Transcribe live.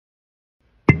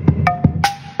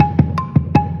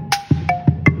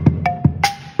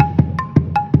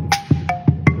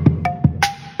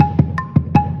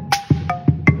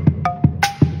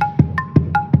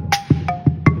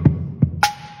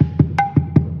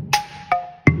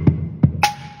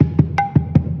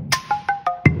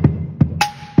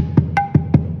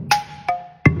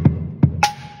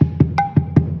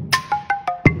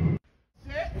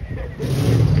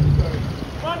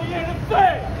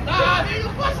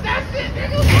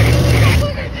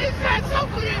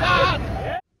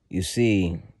You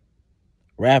see,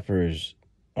 rappers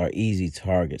are easy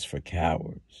targets for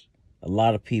cowards. A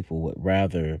lot of people would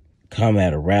rather come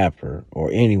at a rapper or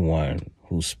anyone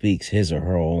who speaks his or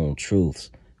her own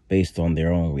truths based on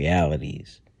their own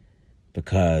realities,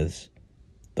 because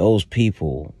those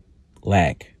people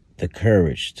lack the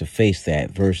courage to face the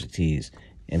adversities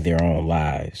in their own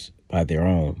lives by their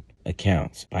own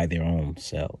accounts, by their own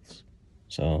selves.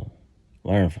 So,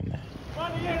 learn from that.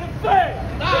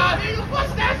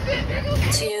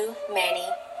 Too many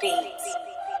beats.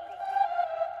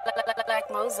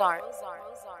 Like Mozart.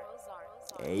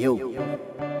 Hey, yo. Too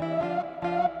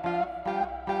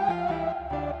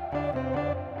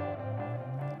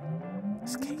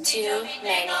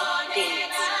many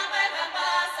beats.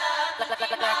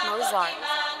 Like Mozart.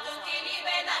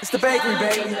 It's the bakery,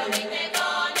 baby.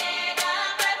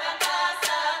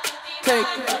 Cake.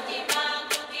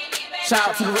 Shout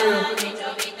out to the real.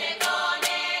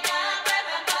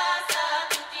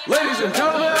 Ladies and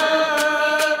gentlemen,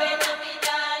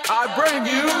 I bring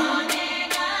you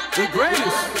the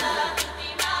greatest.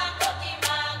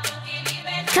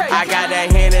 I got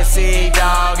that Hennessy,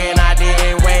 dog, and I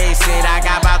didn't waste it. I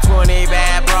got about 20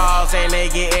 bad bras and they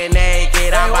getting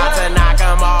naked. I'm about to knock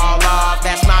them all off,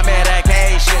 that's my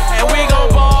medication. And we gon'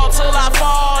 ball till I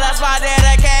fall, that's my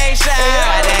dedication.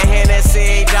 Got that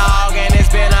Hennessy, dog, and it's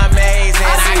been amazing.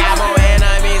 I got more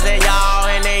enemies than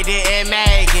y'all and they didn't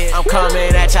make it. I'm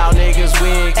coming at y'all niggas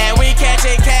wigs, and we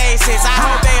catching cases. I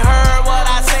hope they heard what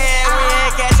I said, we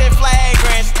ain't catching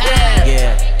flagrants.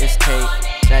 Yeah, it's Kate.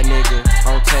 That nigga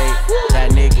on tape,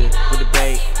 that nigga with the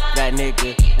bait, that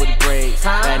nigga with the braids,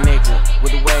 that nigga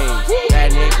with the waves,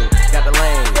 that nigga got the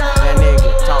lane, that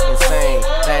nigga talk insane,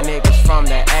 that nigga's from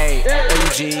that A,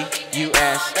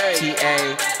 M-G-U-S-T-A,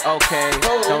 okay,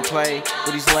 don't play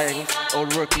with these leggings or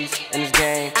rookies in this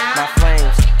game, my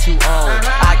flames too on,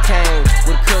 I came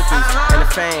with the cookies and the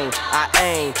fame, I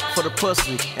aim for the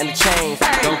pussy and the chains,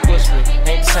 don't push me,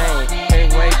 ain't the same,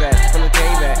 ain't way back from the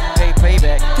game back, pay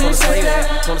payback, wanna say that.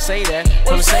 Wanna say that,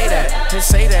 wanna say that, just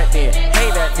say that then, hey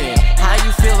that then. How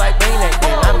you feel like Baymack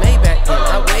then? I made back then,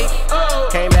 I wait,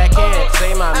 came back in,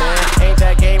 say my man, ain't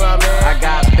that game my man? I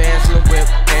got bands on the whip,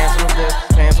 hands on the lip,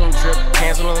 hands on the drip,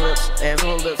 hands on the lips, hands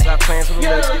on the lips, got plans on the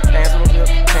lips, hands on the whip,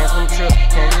 hands on the trip,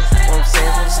 hands on the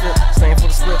sands for the slip, stand for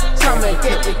the slip, come and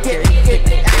get it,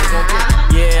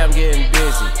 yeah, I'm getting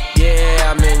busy, yeah,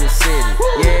 I'm in the city,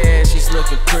 yeah, she's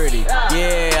looking pretty,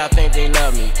 yeah, I think they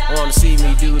love me, wanna see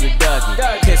me do the Dougie,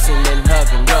 kissing and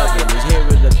hugging, rubbing,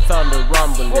 hearing the thunder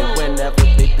rumbling whenever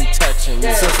they be touching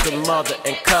me. Sister, mother,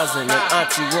 and cousin, and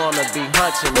auntie wanna be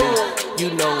hunching me. You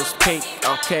know it's pink,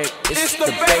 okay, it's the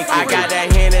bakery. I got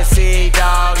that Hennessy,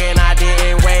 dog, and I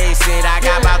didn't waste it. I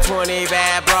got about 20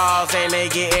 bad bras and they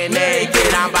getting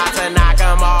naked. I'm about to knock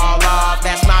them all off,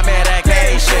 that's my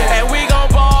medication. And we gon'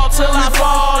 ball till I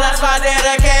fall, that's my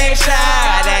dedication.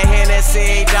 Got that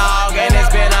Hennessy, dog, and it's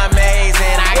been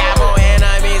amazing. I got more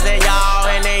enemies than y'all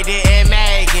and they didn't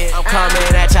make it. I'm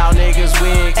coming at y'all niggas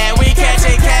wigs, and we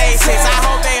catching cases. I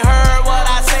hope they heard what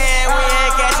I said, we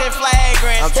ain't catching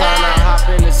flagrants. I'm tryna hop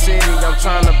in the city, I'm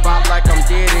tryna bop like I'm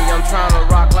Diddy, I'm tryna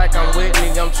rock like I'm Whitney,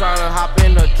 I'm tryna hop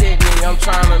in the kidney, I'm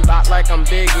tryna bop like I'm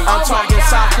Biggie. I'm talking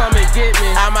South, come and get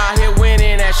me. I'm out here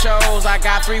winning at shows, I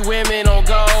got 3 women on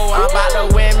go. I'm about to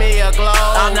win me a glow,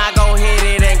 I'm not gon' hit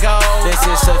it and go. This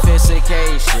is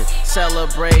sophistication,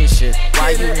 celebration.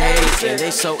 Why you hating?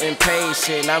 They so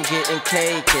impatient. I'm getting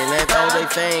cake and that's all they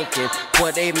thinking.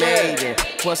 What they made it,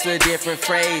 what's the different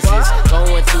phrases?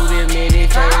 Going through the many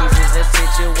phases and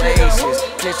situations,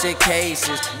 snitching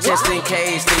cases, just in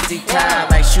case they detie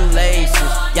like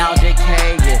shoelaces. Y'all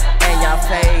decaying and y'all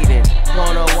fading.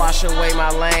 Wanna wash away my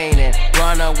lane and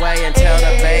run away and tell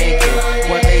the bacon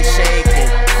what they shaking,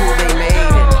 who they made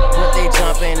it, what they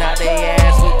jumping out they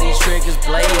ass with these triggers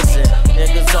blazing.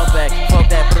 Niggas all back, fuck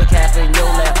that, put a cap in your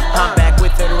lap. I'm back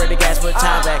with 30 ready gas, put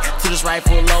time back to this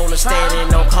rifle loner,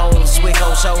 standing on cones, swig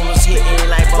on shoulders, hitting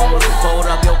like boners. Fold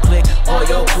up your clique or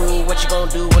your crew. What you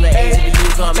gonna do when the A's of you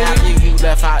come after you?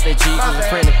 Left out the G, cause a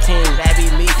friend of King, that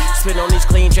be me. Spit on these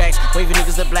clean tracks, waving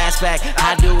niggas to blast back.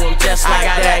 I do them just like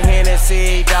that. I got that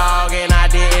Hennessy, dog, and I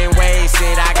didn't waste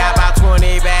it. I got about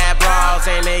 20 bad bras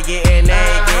and they getting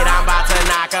naked. I'm about to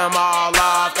knock them all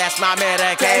off, that's my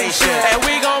medication. And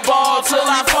we gon' ball till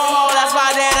I fall, that's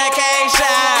my dedication.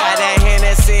 Got that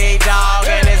Hennessy, dog,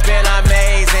 and it's been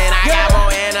amazing. I got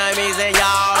more enemies than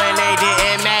y'all and they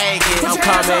didn't make it. I'm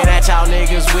coming at y'all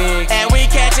niggas wigs, and we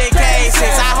catching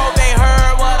cases. I hope they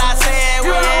heard what I said,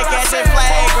 we ain't catching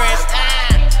flagrants.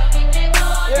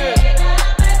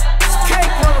 It's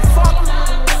cake, motherfucker.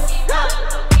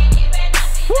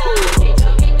 Woo.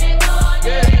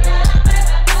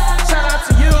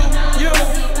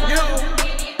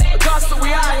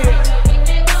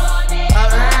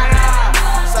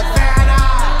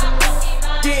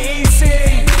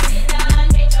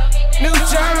 New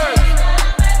Jersey,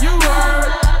 you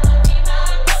heard.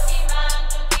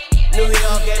 New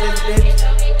York and this bitch.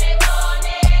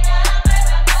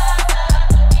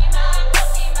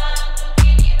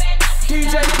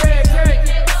 D.J Pancake,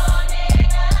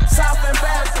 South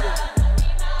Ambassador.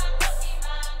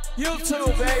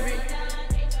 YouTube, baby.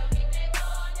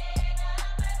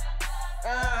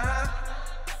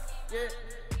 Yeah.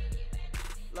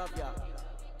 Love y'all.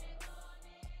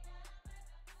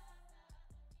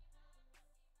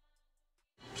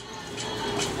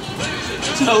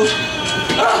 So,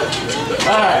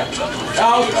 alright.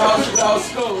 That was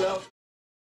cool.